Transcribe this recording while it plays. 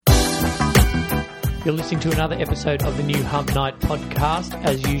You're listening to another episode of the new Hump Night podcast.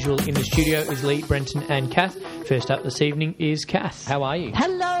 As usual, in the studio is Lee, Brenton and Kath. First up this evening is Kath. How are you?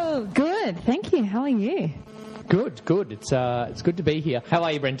 Hello. Good. Thank you. How are you? Good. It's good to be here. How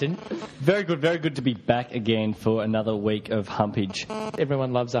are you, Brenton? Very good to be back again for another week of humpage.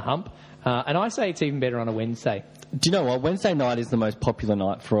 Everyone loves a hump. And I say it's even better on a Wednesday. Do you know what? Wednesday night is the most popular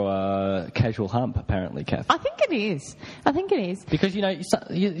night for a casual hump, apparently, Kath. I think it is. Because, you know,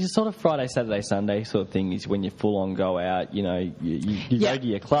 you sort of Friday, Saturday, Sunday sort of thing is when you full on go out, you know, you go to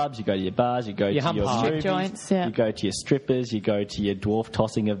your clubs, you go to your bars, you go to your movies, joints, you go to your strippers, you go to your dwarf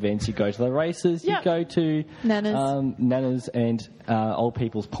tossing events, you go to the races, you go to nanas and old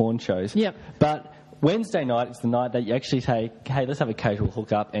people's porn shows. Yep. But Wednesday night is the night that you actually say, hey, let's have a casual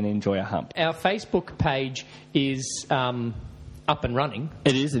hookup and enjoy a hump. Our Facebook page is up and running.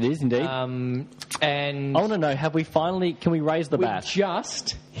 It is indeed. And I want to know, can we raise the bat? We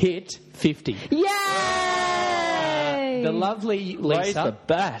just hit 50. Yay! The lovely Lisa. Raise the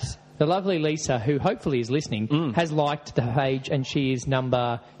bat. The lovely Lisa, who hopefully is listening, has liked the page and she is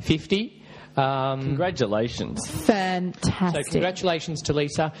number 50. Congratulations. Fantastic. So congratulations to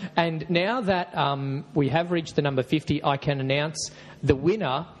Lisa. And now that we have reached the number 50, I can announce the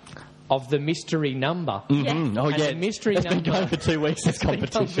winner of the mystery number. Mm-hmm. Oh, yeah. The mystery it's number. Been going for 2 weeks, this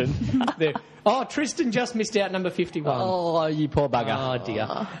competition. Tristan just missed out number 51. Oh, you poor bugger. Oh,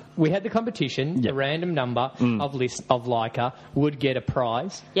 dear. We had the competition. The random number of liker would get a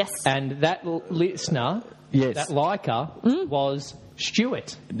prize. Yes. And that listener, that liker, was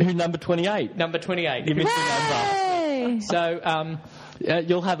Stuart. Who, number 28? Number 28. You missed the number. So,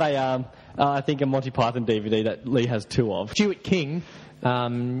 you'll have I think a Monty Python DVD that Lee has 2 of. Stuart King,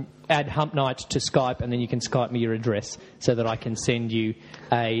 add Hump Night to Skype, and then you can Skype me your address so that I can send you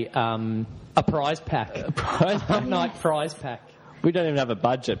a prize pack. A Hump Night prize pack. We don't even have a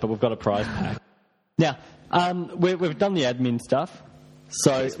budget, but we've got a prize pack. Now, we've done the admin stuff,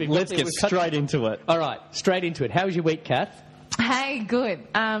 so let's get straight into it. All right, straight into it. How was your week, Kath? Hey, good.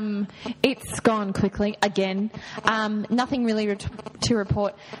 It's gone quickly again. Nothing really to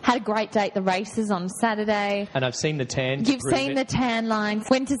report. Had a great day at the races on Saturday. And I've seen the tan. You've seen the tan lines.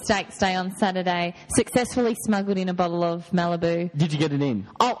 Went to Stakes Day on Saturday. Successfully smuggled in a bottle of Malibu. Did you get it in?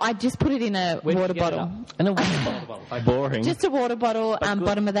 Oh, I just put it in a water bottle. In a water bottle? Boring. Just a water bottle,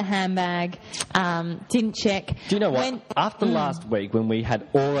 bottom of the handbag. Didn't check. Do you know what? After last week, when we had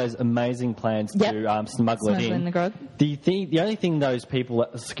all those amazing plans to smuggle it in, the grog. The only thing those people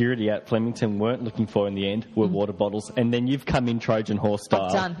at the security at Flemington weren't looking for in the end were water bottles, and then you've come in Trojan horse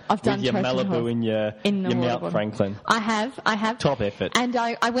style. I've done with your Trojan Malibu horse and your Mount bottle. Franklin. I have. Top effort. And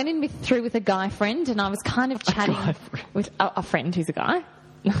I went in through with a guy friend, and I was kind of chatting with a friend who's a guy.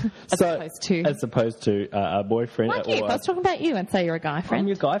 As opposed to a boyfriend. Like you, if I was talking about you, I'd say you're a guy friend. I'm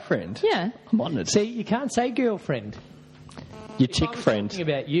your guy friend. Yeah. I'm honoured. See, you can't say girlfriend. Your chick friend. Talking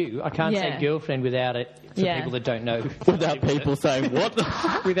about you, I can't say girlfriend without it. For people that don't know. Without people saying what?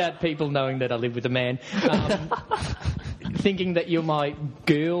 Without people knowing that I live with a man. Thinking that you're my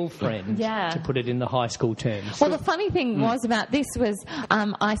girlfriend, to put it in the high school terms. Well, the funny thing was about this was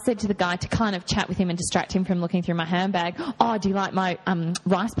I said to the guy to kind of chat with him and distract him from looking through my handbag, oh, do you like my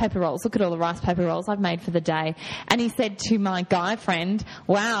rice paper rolls? Look at all the rice paper rolls I've made for the day. And he said to my guy friend,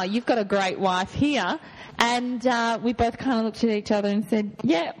 wow, you've got a great wife here. And we both kind of looked at each other and said,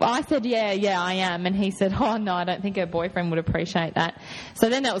 yeah. I said, yeah, I am. And he said, oh, no, I don't think her boyfriend would appreciate that. So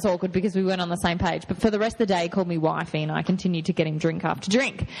then that was awkward because we weren't on the same page. But for the rest of the day, he called me wifey, and I continued to get him drink after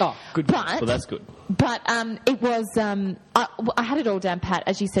drink. Oh, good. Well, that's good. But it was, I had it all down pat.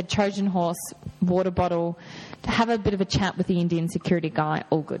 As you said, Trojan horse, water bottle, to have a bit of a chat with the Indian security guy,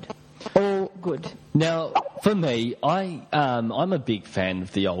 all good. All good. Now, for me, I'm a big fan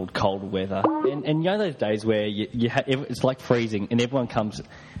of the old cold weather. And you know those days where it's like freezing and everyone comes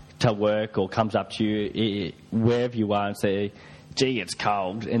to work or comes up to you wherever you are and say, gee, it's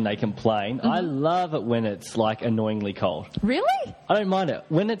cold, and they complain. Mm-hmm. I love it when it's, like, annoyingly cold. Really? I don't mind it.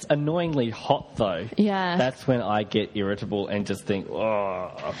 When it's annoyingly hot, though, that's when I get irritable and just think,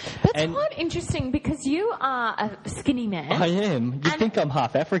 oh. That's quite interesting because you are a skinny man. I am. You'd think I'm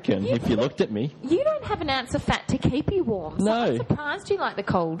half African if you looked at me. You don't have an ounce of fat to keep you warm. So no. I'm surprised you like the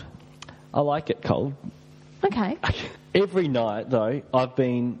cold. I like it cold. Okay. Every night, though, I've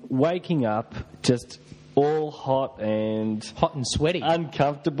been waking up just all hot and sweaty,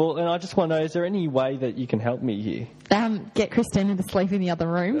 uncomfortable, and I just want to know, is there any way that you can help me here? Get Christina to sleep in the other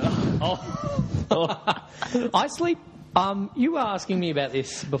room. I sleep. You were asking me about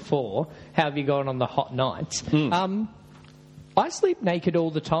this before. How have you gone on the hot nights? I sleep naked all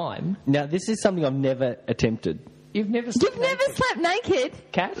the time. Now, this is something I've never attempted. You've never slept naked? Slept naked?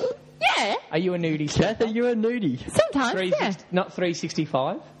 Kat? Yeah. Are you a nudie? Kath, are you a nudie? Sometimes, yeah. Not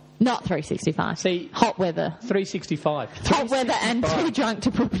 365? Not 365. See, hot weather. 365. Hot weather and too drunk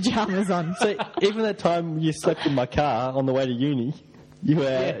to put pyjamas on. So even that time you slept in my car on the way to uni, you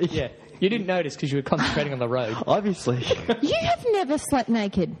were... Yeah. You didn't notice because you were concentrating on the road. Obviously. You have never slept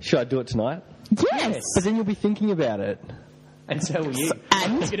naked. Should I do it tonight? Yes. But then you'll be thinking about it. And so will you.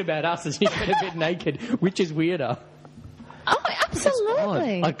 And? Thinking about us as you get a bit naked. Which is weirder? Oh,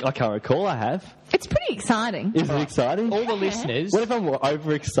 absolutely. I can't recall I have. It's pretty exciting. Is it exciting? All the listeners... What if I'm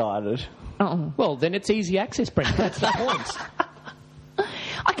overexcited? Oh. Well, then it's easy access, Brent. That's the point.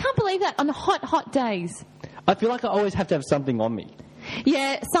 I can't believe that on hot days. I feel like I always have to have something on me.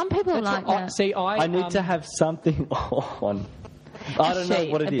 Yeah, some people are like that. I need to have something on. I don't know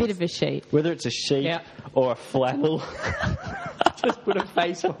what it is. A bit of a sheet. Whether it's a sheet or a flannel. Just put a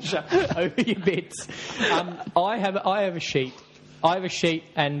face washer over your bits. I have a sheet. I have a sheet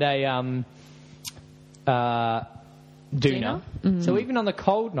and a doona. Mm. So even on the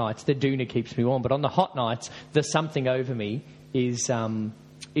cold nights, the doona keeps me warm. But on the hot nights, the something over me is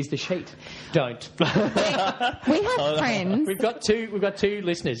the sheet. Don't. We have friends. We've got two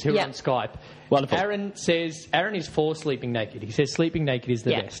listeners who are on Skype. Wonderful. Aaron is for sleeping naked. He says sleeping naked is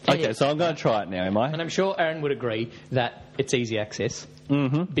the best. Okay, so I'm going to try it now, am I? And I'm sure Aaron would agree that it's easy access.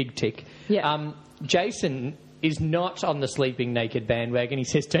 Mm-hmm. Big tick. Yeah. Jason is not on the sleeping naked bandwagon. He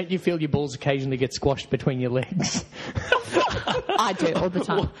says, don't you feel your balls occasionally get squashed between your legs? I do all the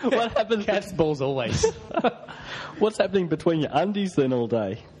time. What happens? Cat's balls always. What's happening between your undies then all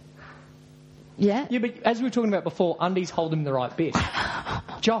day? Yeah. Yeah, but as we were talking about before, undies hold him the right bit.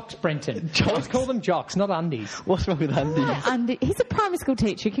 Jocks, Brenton. Let's call them jocks, not undies. What's wrong with undies? He's a primary school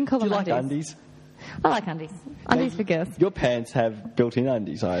teacher. You can call Do you them like undies? I like undies. Undies for girls. Your pants have built-in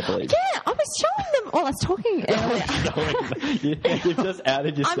undies, I believe. Yeah, I was showing them. Well, I was talking earlier. You've just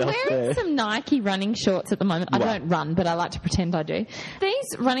outed yourself I'm wearing there. some Nike running shorts at the moment. I don't run, but I like to pretend I do.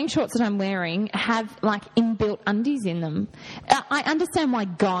 These running shorts that I'm wearing have like inbuilt undies in them. I understand why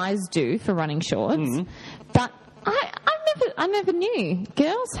guys do for running shorts, but I never knew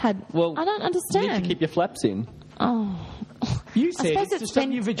girls had. Well, I don't understand. You need to keep your flaps in. Oh. You said it's to stop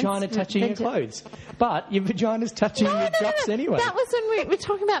your vagina touching your clothes. But your vagina's touching your jocks anyway. That was when we were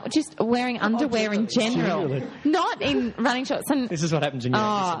talking about just wearing underwear in general. Not in running shorts. And this is what happens when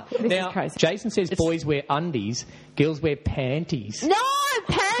you're this is crazy. Jason says boys wear undies, girls wear panties. No,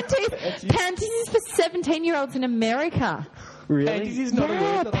 panties. Panties is for 17-year-olds in America. Really? Panties is not a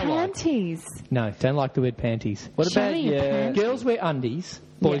word that panties. I like. No, don't like the word panties. What Show about me your panties. Girls wear undies,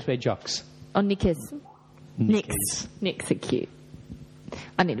 boys wear jocks. Or knickers. Knicks. Knicks are cute.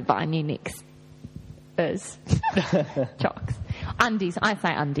 I need to buy new knicks. Jocks. Undies. I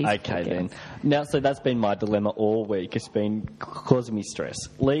say undies. Okay, then. Now, so that's been my dilemma all week. It's been causing me stress.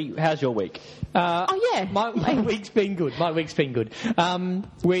 Lee, how's your week? My week's been good.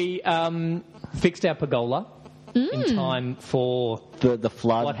 We fixed our pergola in time for the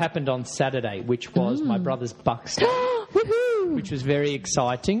flood. What happened on Saturday, which was my brother's Bucks Day. Which was very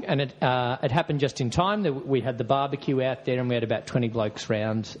exciting, and it happened just in time. We had the barbecue out there, and we had about 20 blokes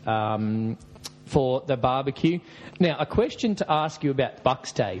round for the barbecue. Now, a question to ask you about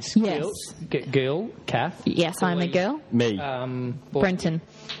Bucks Days. Yes. Girl, Kath. Yes, I'm a girl. Me. Brenton.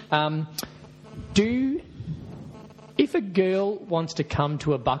 If a girl wants to come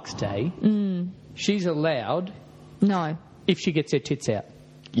to a Bucks Day, she's allowed... No. If she gets her tits out.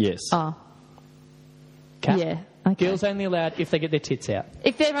 Yes. Oh. Kath? Yeah. Okay. Girls only allowed if they get their tits out.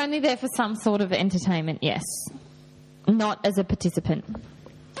 If they're only there for some sort of entertainment, yes. Not as a participant.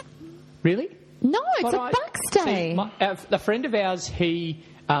 Really? No, it's a Bucks Day. A friend of ours, she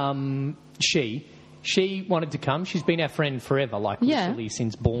wanted to come. She's been our friend forever, literally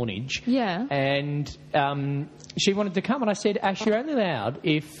since bornage. Yeah. And she wanted to come, and I said, Ash, you're only allowed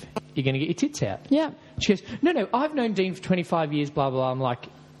if you're going to get your tits out. Yeah. She goes, no, I've known Dean for 25 years, blah, blah, blah. I'm like,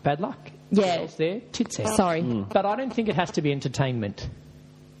 bad luck. Yeah. Girls there, tits out. Sorry. But I don't think it has to be entertainment.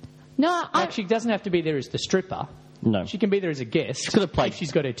 No, she doesn't have to be there as the stripper. No. She can be there as a guest. She's got to play. If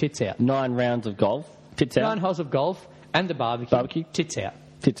she's got her tits out. 9 rounds of golf, tits out. 9 holes of golf and the barbecue. Tits out.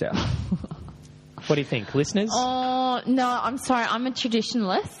 Tits out. What do you think, listeners? Oh, no, I'm sorry. I'm a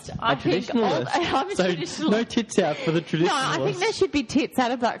traditionalist. I'm a traditionalist. No tits out for the traditionalist. No, I think there should be tits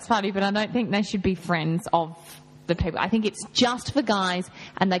at a Bucks party, but I don't think they should be friends of the people. I think it's just for guys,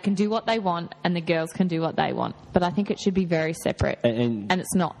 and they can do what they want, and the girls can do what they want. But I think it should be very separate, and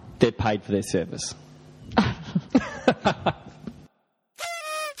it's not. They're paid for their service.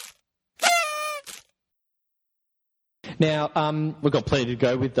 Now, We've got plenty to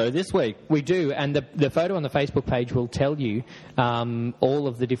go with, though, this week. we do, and the photo on the Facebook page will tell you all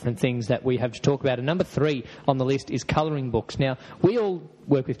of the different things that we have to talk about. And number 3 on the list is colouring books. Now, we all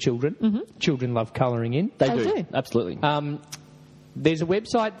work with children. Mm-hmm. Children love colouring in. They do. Absolutely. There's a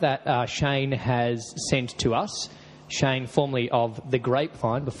website that Shane has sent to us, Shane, formerly of The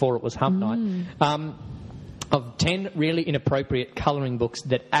Grapevine, before it was Hump Night, of 10 really inappropriate colouring books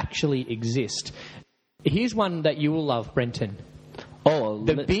that actually exist. Here's one that you will love, Brenton.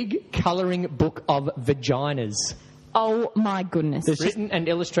 The Big Colouring Book of Vaginas. Oh, my goodness. Written and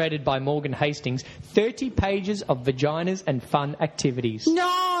illustrated by Morgan Hastings. 30 pages of vaginas and fun activities.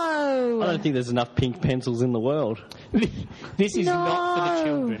 No! I don't think there's enough pink pencils in the world. This is not for the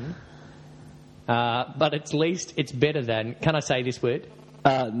children. But at least it's better than... Can I say this word?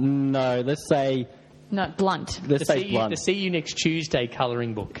 No, let's say... No, blunt. Let's say blunt. The See You Next Tuesday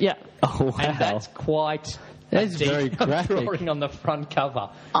colouring book. Yeah. Oh, wow. And that's quite... That's very graphic. Drawing on the front cover.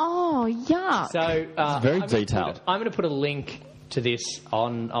 Oh, yuck. So very detailed. I'm going to put a link to this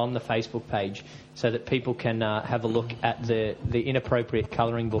on the Facebook page so that people can have a look at the inappropriate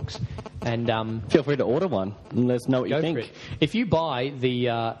colouring books. And feel free to order one and let us know what you think. For it. If you buy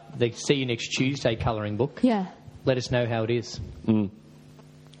the See You Next Tuesday colouring book, let us know how it is.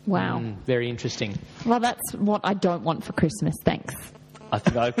 Wow. Very interesting. Well, that's what I don't want for Christmas, thanks. I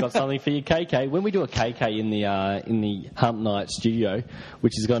think I've got something for you, KK. When we do a KK in the Hump Night studio,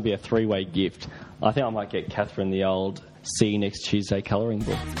 which is going to be a 3-way gift, I think I might get Catherine the old See You Next Tuesday colouring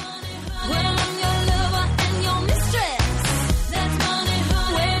book.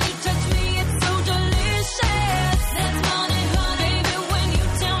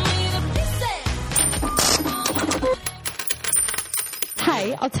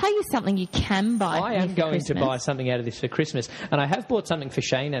 Hey, I'll tell you something you can buy. I am going to buy something out of this for Christmas, and I have bought something for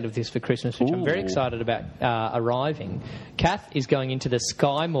Shane out of this for Christmas, which I'm very excited about arriving. Kath is going into the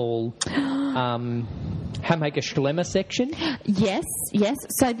Sky Mall Hammaker Schlemmer section. Yes.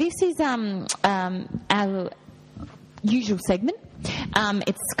 So this is our usual segment.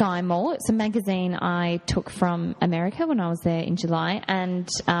 It's Sky Mall. It's a magazine I took from America when I was there in July, and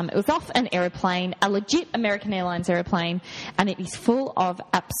it was off an aeroplane, a legit American Airlines aeroplane, and it is full of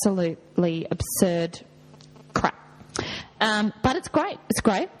absolutely absurd crap. But it's great. It's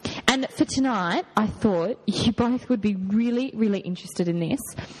great. And for tonight, I thought you both would be really, really interested in this.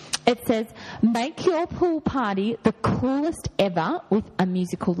 It says, make your pool party the coolest ever with a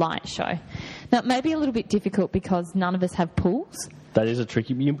musical light show. Now, it may be a little bit difficult because none of us have pools. That is a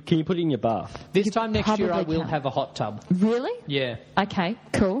tricky... Can you put it in your bath? This time next year I will have a hot tub. Really? Yeah. Okay,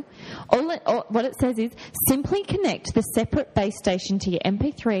 cool. What it says is, simply connect the separate base station to your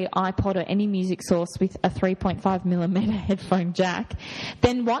MP3, iPod or any music source with a 3.5mm headphone jack.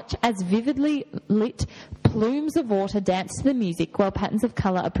 Then watch as vividly lit plumes of water dance to the music while patterns of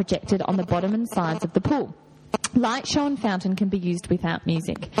colour are projected on the bottom and sides of the pool. Light show and fountain can be used without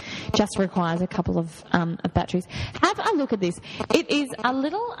music. Just requires a couple of batteries. Have a look at this. It is a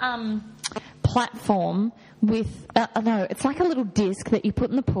little platform with... it's like a little disc that you put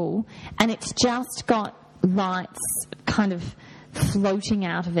in the pool, and it's just got lights kind of floating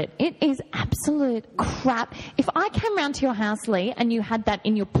out of it. It is absolute crap. If I came round to your house, Lee, and you had that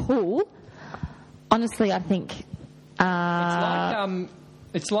in your pool, honestly, I think...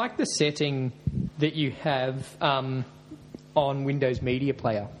 It's like the setting that you have on Windows Media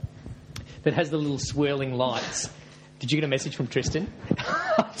Player that has the little swirling lights. Did you get a message from Tristan?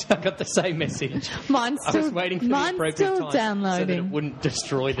 I got the same message. I was waiting for the appropriate time downloading. so that it wouldn't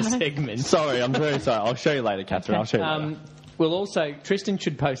destroy the segment. Sorry, I'm very sorry. I'll show you later, Catherine. I'll show you later. Well, also, Tristan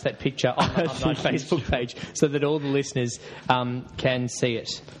should post that picture on my Facebook page so that all the listeners can see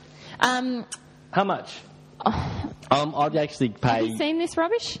it. How much? I'd actually pay... Have you seen this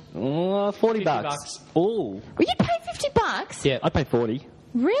rubbish? $40. Oh. Will you pay $50? Yeah. I'd pay 40.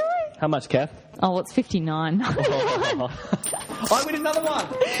 Really? How much, Kath? Oh, it's 59. I win another one.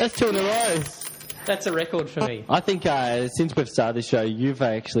 That's 2 in a row. That's a record for me. I think since we've started this show, you've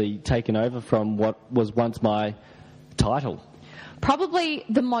actually taken over from what was once my title. Probably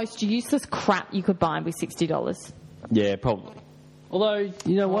the most useless crap you could buy with $60. Yeah, probably. Although,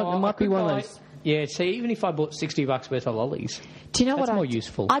 you know what? It might be one of those... Yeah, see, even if I bought $60 worth of lollies, do you know that's more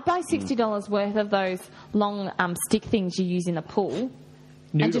useful. I'd buy $60 worth of those long stick things you use in the pool.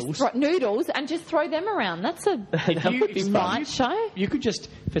 Noodles. Noodles, and just throw them around. That's a light show. You could just,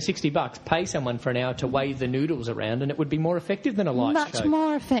 for $60, pay someone for an hour to wave the noodles around, and it would be more effective than a light show. Much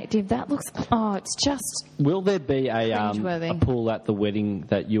more effective. That looks... Oh, it's just... Will there be a pool at the wedding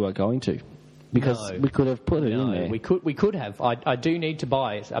that you are going to? Because we could have put it in there. We could have. I do need to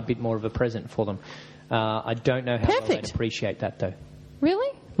buy a bit more of a present for them. I don't know how well they'd appreciate that, though.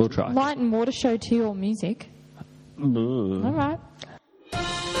 Really? We'll try. Light and water show to your music. Ooh. All right.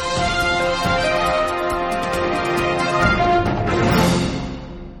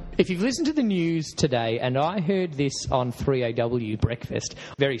 If you've listened to the news today, and I heard this on 3AW Breakfast,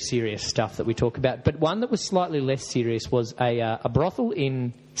 very serious stuff that we talk about, but one that was slightly less serious was a brothel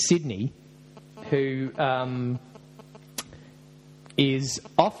in Sydney who is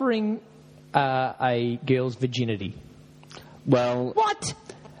offering a girl's virginity. Well... What?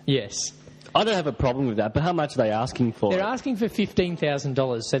 Yes. I don't have a problem with that, but how much are they asking for? They're asking for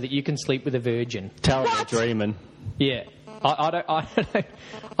 $15,000 so that you can sleep with a virgin. Tell them you're dreaming. Yeah. I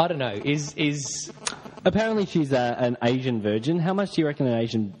don't know. Is Apparently she's an Asian virgin. How much do you reckon an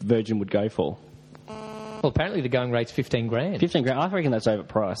Asian virgin would go for? Well, apparently the going rate's $15,000. $15,000. I reckon that's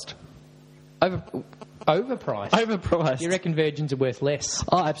overpriced. Overpriced? Overpriced. You reckon virgins are worth less?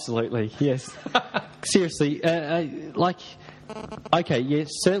 Oh, absolutely. Yes. Seriously, okay. Yeah.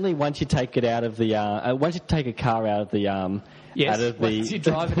 Certainly, once you take it out of the, once you take a car out of the, yes. Out of the, once you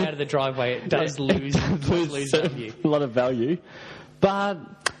drive it out of the driveway, it does lose value. A lot of value. But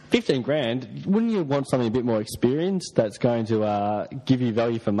 $15,000, wouldn't you want something a bit more experienced that's going to give you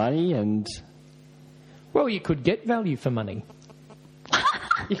value for money? And well, you could get value for money.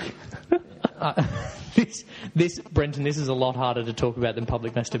 This Brenton, this is a lot harder to talk about than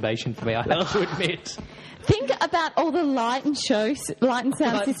public masturbation for me, I have to admit. Think about all the light and sound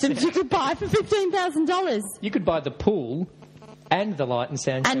systems you could buy for $15,000. You could buy the pool and the light and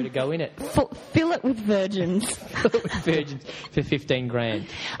sound show to go in it. Fill it with virgins. Fill it with virgins for $15,000.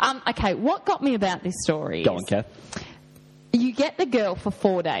 Okay, what got me about this story Go on, Kath. You get the girl for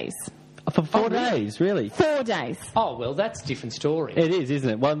 4 days. For 4 days, really? 4 days. Oh, well, that's a different story. It is, isn't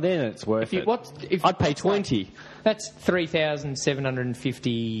it? Well, then it's worth it. I'd pay 20. That's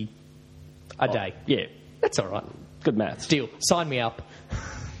 $3,750 a day. Yeah. That's all right. Good maths. Deal. Sign me up.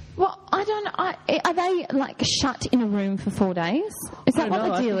 Well, I don't know. Are they, shut in a room for 4 days? Is that what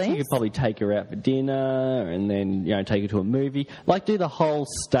the deal is? You could probably take her out for dinner and then, take her to a movie. Do the whole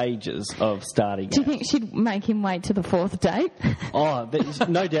stages of starting Do you think she'd make him wait to the 4th date? Oh,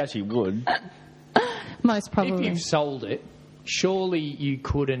 no doubt she would. Most probably. If you've sold it, surely you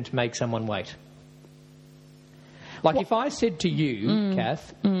couldn't make someone wait. If I said to you,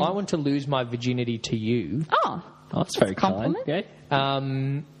 Kath, I want to lose my virginity to you. Oh, that's very kind. Yeah.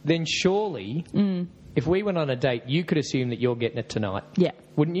 Then surely, if we went on a date, you could assume that you're getting it tonight. Yeah.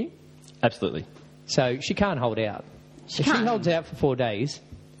 Wouldn't you? Absolutely. So she can't hold out. If she holds out for 4 days...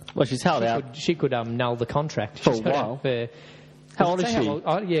 Well, she's held out... She could null the contract. For a while. How old is she? I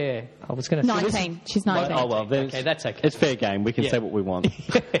was going to say... 19. She's 19. Oh, well, then okay, that's okay. It's fair game. We can say what we want.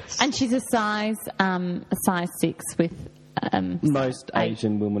 Yes. And she's a size 6 with... Most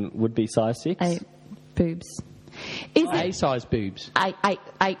Asian women would be size 6. 8 boobs. Is it size boobs? 8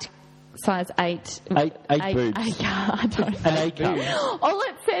 size 8. 8 boobs. I don't know. An A cup. All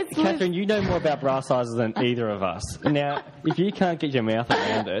it says was... Catherine, you know more about bra sizes than either of us. Now, if you can't get your mouth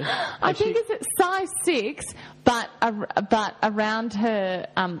around it... I think it's size 6, but around her,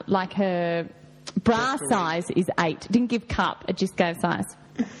 her bra size is 8. It didn't give cup, it just gave size.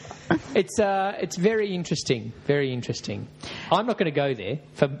 It's very interesting. Very interesting. I'm not going to go there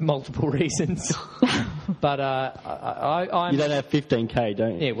for multiple reasons. But I'm... You don't have 15K,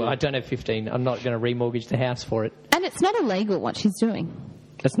 don't you? Yeah, well, I don't have 15. I'm not going to remortgage the house for it. And it's not illegal what she's doing.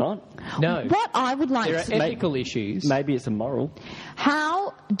 It's not? No. What I would like to... There are ethical issues. Maybe it's immoral.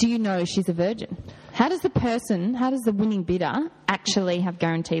 How do you know she's a virgin? How does the winning bidder actually have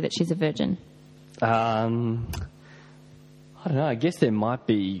guarantee that she's a virgin? I don't know. I guess there might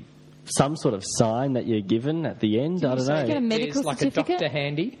be some sort of sign that you're given at the end. I don't know. Get a medical certificate? A doctor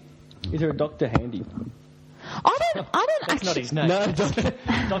handy. Is there a doctor handy? I don't That's actually... not his name. No,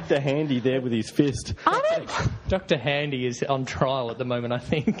 Dr. Handy there with his fist. Dr. Handy is on trial at the moment, I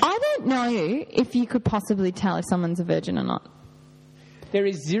think. I don't know if you could possibly tell if someone's a virgin or not.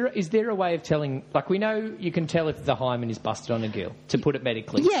 Is there a way of telling... we know you can tell if the hymen is busted on a girl, to put it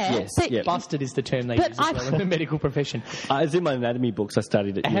medically. Yeah. Yes. Busted is the term they use as well in the medical profession. It's in my anatomy books I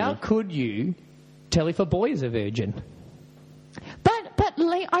studied at uni. How could you tell if a boy is a virgin? But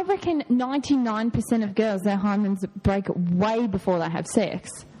Lee, I reckon 99% of girls, their hymens break way before they have sex.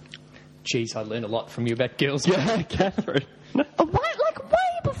 Jeez, I learned a lot from you about girls. Yeah, Catherine. Way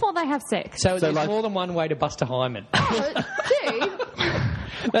before they have sex. So there's more than one way to bust a hymen. Oh, dude.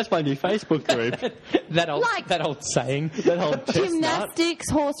 That's my new Facebook group. that old saying. That old chestnut. Gymnastics,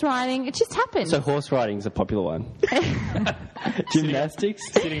 horse riding, it just happens. So horse riding is a popular one. Gymnastics?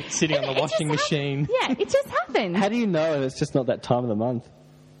 Sitting on the washing machine. Yeah, it just happens. How do you know it's just not that time of the month?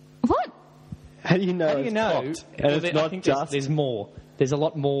 What? How do you know? How do you know? Popped? And it's I not think just. there's more. There's a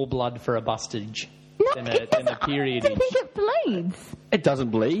lot more blood for a bustage than a period. I don't think it bleeds. It doesn't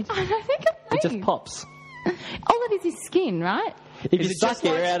bleed. I don't think it bleeds. It just pops. All it is skin, right? If you suck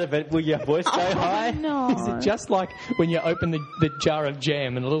air out of it, will your voice go high? No. Is it just like when you open the jar of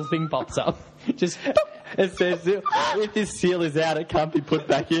jam and a little thing pops up? Just It says, if this seal is out, it can't be put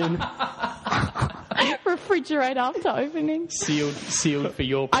back in. Refrigerate after opening. sealed for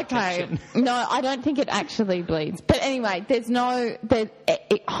your protection. Okay. No, I don't think it actually bleeds. But anyway,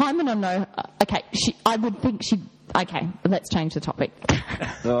 hymen or no... Okay, I would think she... Okay, let's change the topic.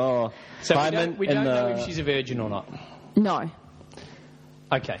 Oh. So Hymen we don't know if she's a virgin or not. No.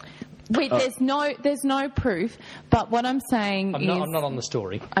 Okay. There's no proof, but what I'm saying I'm not on the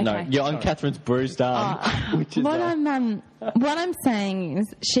story. Okay. No, you're on Catherine's bruised arm. Which is what I'm saying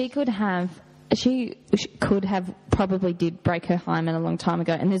is she could have probably did break her hymen a long time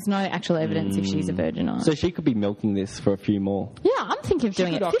ago, and there's no actual evidence if she's a virgin or not. So she could be milking this for a few more. Yeah, I'm thinking of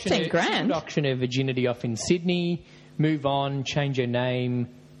doing it. 15 She grand. could auction her virginity off in Sydney, move on, change her name,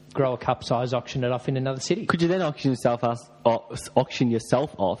 grow a cup size, auction it off in another city. Could you then auction yourself off?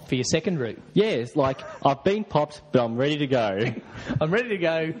 For your second route. Yes, like, I've been popped, but I'm ready to go. I'm ready to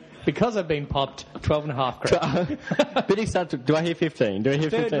go because I've been popped 12.5 grand. Bidding start. Do I hear 15? Do I hear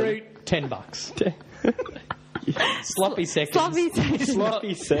Third 15? route, $10. Sloppy seconds. Sloppy seconds.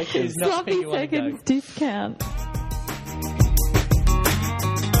 Sloppy seconds. Is not where Sloppy you want to go. seconds discount.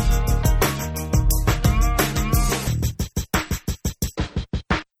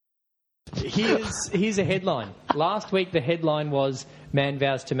 Here's a headline. Last week the headline was man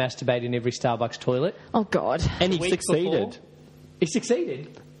vows to masturbate in every Starbucks toilet. Oh, God. And he Week succeeded. before- He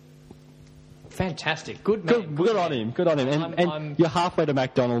succeeded. Fantastic. Good man. Good on him. Good on him. And, I'm- you're halfway to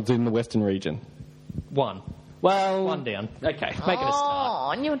McDonald's in the Western region. One. Well, One down. Okay, make it a start.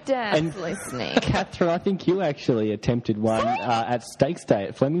 Oh, and your dad's And- listening. Catherine, I think you actually attempted one at Steaks Day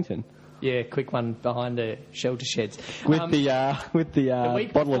at Flemington Yeah, quick one behind the shelter sheds. with The the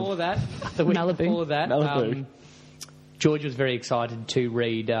week bottle before of that, Malibu. George was very excited to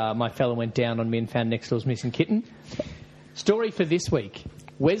read My Fella Went Down on Me and Found Next Door's Missing Kitten. Story for this week.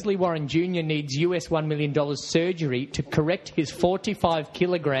 Wesley Warren Jr. needs US $1 million surgery to correct his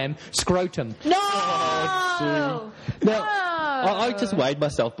 45-kilogram scrotum. No! Now, I just weighed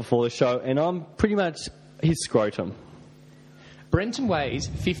myself before the show, and I'm pretty much his scrotum. Brenton weighs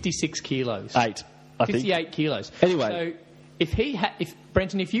 56 kilos. 8, I think. 58 kilos. Anyway. So if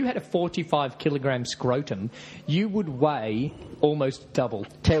you had a 45-kilogram scrotum, you would weigh almost double.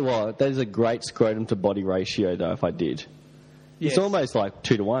 Tell you what, that is a great scrotum to body ratio, though, if I did. Yes. It's almost like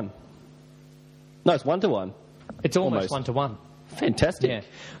 2 to 1. No, it's 1 to 1. It's almost 1 to 1. Fantastic. Yeah.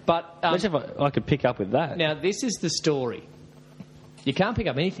 But Imagine if I could pick up with that. now this is the story. You can't pick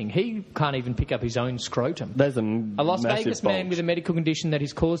up anything. He can't even pick up his own scrotum. There's a Las massive Vegas man bulge. with a medical condition that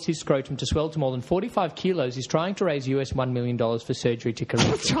has caused his scrotum to swell to more than 45 kilos is trying to raise US $1 million for surgery to correct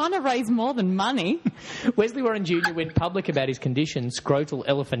it. Trying to raise more than money. Wesley Warren Jr. went public about his condition, scrotal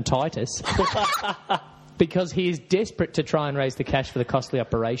elephantitis, because he is desperate to try and raise the cash for the costly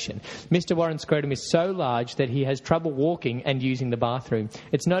operation. Mr. Warren's scrotum is so large that he has trouble walking and using the bathroom.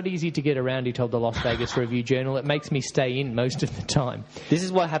 It's not easy to get around, he told the Las Vegas Review-Journal. It makes me stay in most of the time. This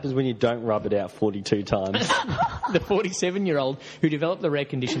is what happens when you don't rub it out 42 times. The 47-year-old who developed the rare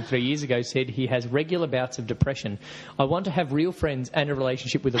condition 3 years ago said he has regular bouts of depression. I want to have real friends and a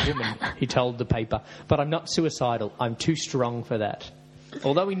relationship with a woman, he told the paper, but I'm not suicidal. I'm too strong for that.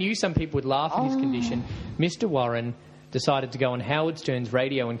 Although he knew some people would laugh at his condition, Mr. Warren decided to go on Howard Stern's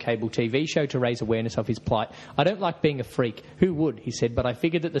radio and cable TV show to raise awareness of his plight. I don't like being a freak. Who would, he said, but I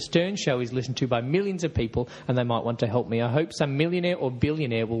figured that the Stern show is listened to by millions of people and they might want to help me. I hope some millionaire or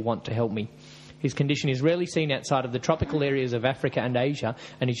billionaire will want to help me. His condition is rarely seen outside of the tropical areas of Africa and Asia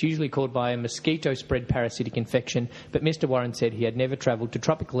and is usually caused by a mosquito-spread parasitic infection, but Mr. Warren said he had never travelled to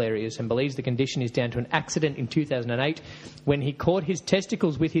tropical areas and believes the condition is down to an accident in 2008 when he caught his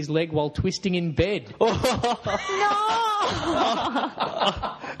testicles with his leg while twisting in bed.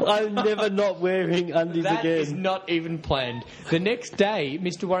 I'm never not wearing undies That again. is not even planned. The next day,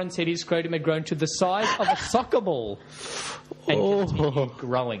 Mr. Warren said his scrotum had grown to the size of a soccer ball and continued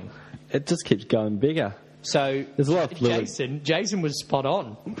growing. It just keeps going bigger. So There's a lot of fluid. Jason was spot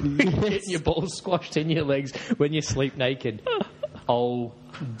on. Getting your balls squashed in your legs when you sleep naked. Oh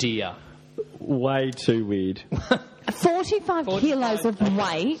dear. Way too weird. 45 kilos of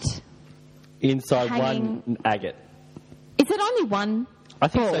weight. Inside Hanging- one agate. Is it only one? I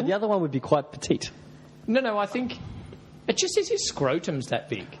think so. ball? The other one would be quite petite. No, I think it just says his scrotum's that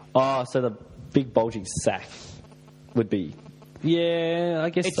big. Oh, so the big bulging sack would be Yeah, I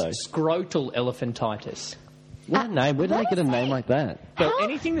guess It's so. scrotal elephantitis. What name? Where did they get a name like that? So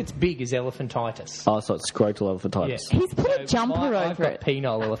anything that's big is elephantitis. Oh, so it's scrotal elephantitis. Yeah. He's put a jumper I've over got it.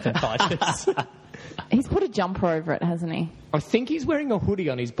 penile elephantitis. He's put a jumper over it, hasn't he? I think he's wearing a hoodie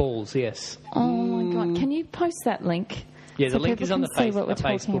on his balls, yes. Oh my God! Can you post that link? Yeah, the so link people is on can the, see what we're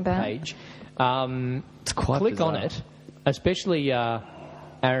talking Facebook about? page. It's quite Click bizarre. on it, especially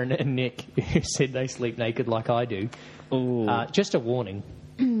Aaron and Nick, who said they sleep naked like I do. Ooh. Just a warning.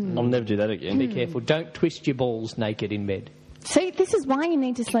 I'll never do that again. Be careful. Don't twist your balls naked in bed. See, this is why you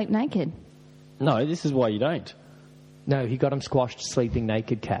need to sleep naked. No, this is why you don't. No, he got him squashed sleeping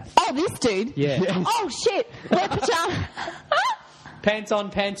naked, Kath. Oh, this dude. Yeah. Oh shit! Wear pajamas. Pants on,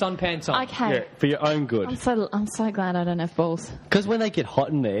 pants on, pants on. Okay. Yeah, for your own good. I'm so glad I don't have balls. Because when they get hot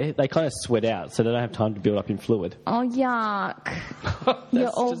in there, they kind of sweat out, so they don't have time to build up in fluid. Oh yuck! You're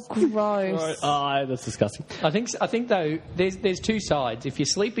all gross. Oh, that's disgusting. I think though, there's two sides. If you're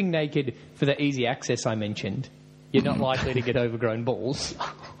sleeping naked for the easy access I mentioned, you're not likely to get overgrown balls.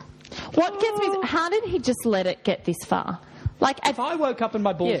 What gets me? How did he just let it get this far? Like, If I woke up and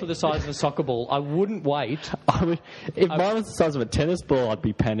my balls Yeah. were the size of a soccer ball, I wouldn't wait. If mine was the size of a tennis ball, I'd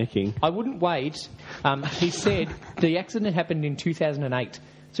be panicking. I wouldn't wait. He said the accident happened in 2008,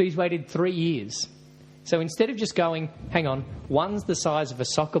 so he's waited 3 years. So instead of just going, hang on, one's the size of a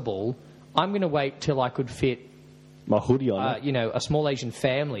soccer ball, I'm going to wait till I could fit, My hoodie on it. a small Asian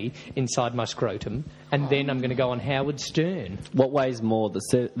family inside my scrotum, and then I'm going to go on Howard Stern. What weighs more, the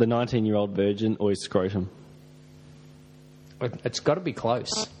 19-year-old virgin or his scrotum? It's got to be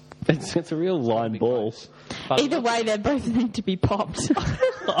close. It's a real line ball. But either way, they both need to be popped.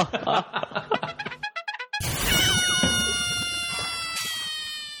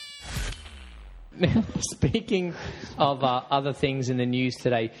 Speaking of other things in the news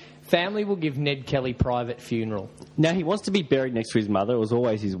today, family will give Ned Kelly private funeral. Now, he wants to be buried next to his mother. It was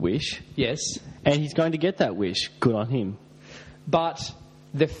always his wish. Yes. And he's going to get that wish. Good on him. But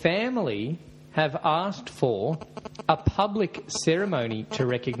the family have asked for a public ceremony to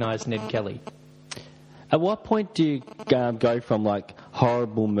recognise Ned Kelly. At what point do you go from, like,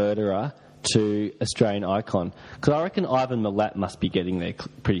 horrible murderer to Australian icon? Because I reckon Ivan Milat must be getting there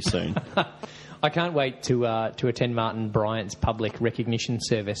pretty soon. I can't wait to attend Martin Bryant's public recognition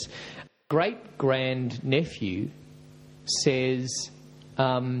service. Great-grand-nephew says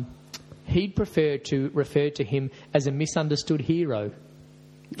he'd prefer to refer to him as a misunderstood hero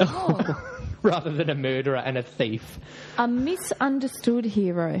rather than a murderer and a thief. A misunderstood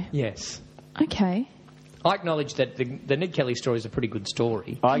hero. Yes. Okay. I acknowledge that the Ned Kelly story is a pretty good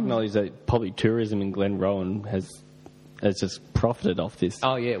story. I acknowledge that probably tourism in Glenrowan has just profited off this.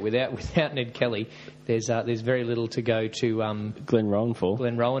 Oh yeah, without Ned Kelly, there's very little to go to Glenrowan for.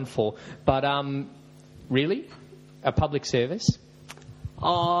 Glenrowan for. But really, a public service?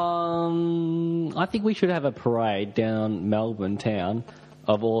 I think we should have a parade down Melbourne town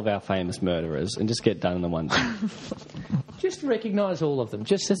of all of our famous murderers and just get done in the one day. Just recognise all of them.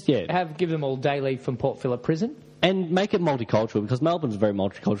 Just give them all day leave from Port Phillip Prison. And make it multicultural, because Melbourne's very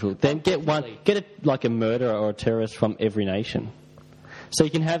multicultural. Then get a murderer or a terrorist from every nation. So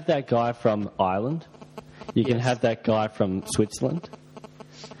you can have that guy from Ireland. You can have that guy from Switzerland.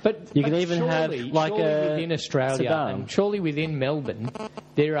 But you can even have like a within Australia Saddam. and surely within Melbourne,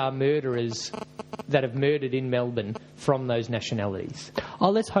 there are murderers that have murdered in Melbourne from those nationalities. Oh,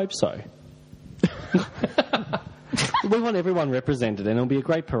 let's hope so. We want everyone represented, and it'll be a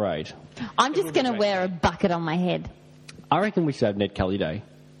great parade. I'm just going to wear a bucket on my head. I recken we should have Ned Kelly Day.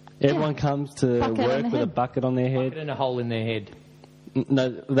 Everyone comes to work with a bucket on their head. Bucket and a hole in their head. No,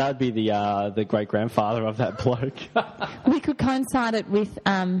 that would be the great-grandfather of that bloke. We could coincide it with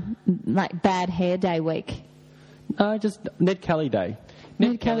like Bad Hair Day week. Just Ned Kelly Day.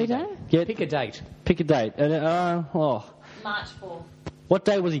 Ned Kelly Day? Pick a date. Pick a date. March 4. What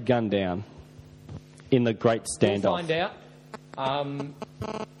day was he gunned down? In the Great Standoff.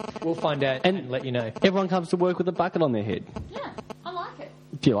 We'll find out and let you know. Everyone comes to work with a bucket on their head. Yeah, I like it.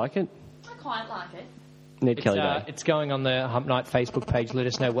 Do you like it? I quite like it. Ned Kelly Day. It's going on the Hump Night Facebook page. Let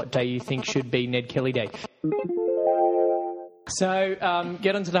us know what day you think should be Ned Kelly Day. So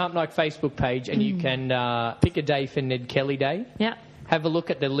get onto the Hump Night Facebook page and you can pick a day for Ned Kelly Day. Yeah. Have a look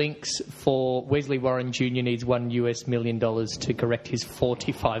at the links for Wesley Warren Jr. needs $1 million to correct his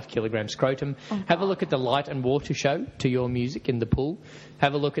 45-kilogram scrotum. Have a look at the Light and Water show to your music in the pool.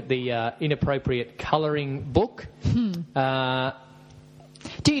 Have a look at the inappropriate colouring book. Do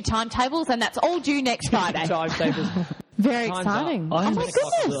your timetables, and that's all due next Friday. Timetables. Very Time's exciting. up. Oh, my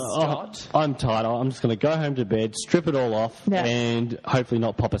goodness. Scott. I'm tired. I'm just going to go home to bed, strip it all off, Yeah. and hopefully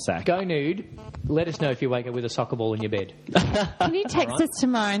not pop a sack. Go nude. Let us know if you wake up with a soccer ball in your bed. Can you text us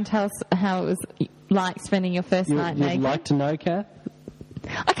tomorrow and tell us how it was like spending your first night You'd naked? like to know, Kath?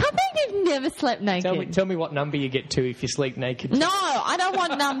 I can't believe you've never slept naked. Tell me what number you get to if you sleep naked. No, I don't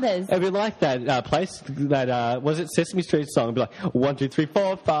want numbers. It'd be like that place that was it Sesame Street song? It'd be like 1, 2, 3,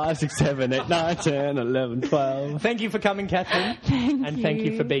 4, 5, 6, 7, 8, 9, 10, 11, 12. Thank you for coming, Catherine. Thank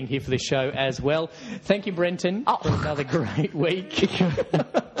you for being here for the show as well. Thank you, Brenton, for another great week.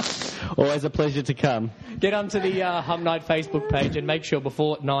 Always a pleasure to come. Get onto the Hump Night Facebook page and make sure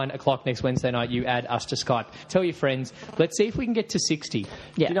before 9 o'clock next Wednesday night you add us to Skype. Tell your friends. Let's see if we can get to 60.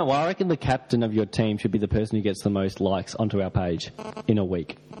 Yeah. You know what? I reckon the captain of your team should be the person who gets the most likes onto our page in a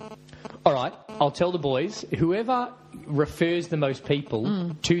week. All right, I'll tell the boys, whoever refers the most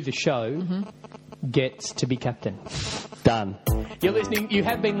people to the show gets to be captain. Done. You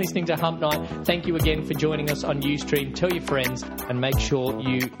have been listening to Hump Night. Thank you again for joining us on Ustream. Tell your friends and make sure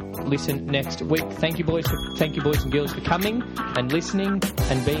you listen next week. Thank you, boys and girls, for coming and listening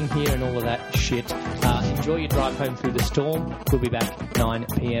and being here and all of that shit. Enjoy your drive home through the storm. We'll be back 9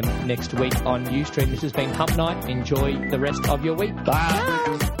 p.m. next week on Ustream. This has been Hump Night. Enjoy the rest of your week.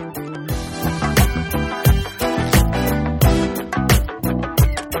 Bye.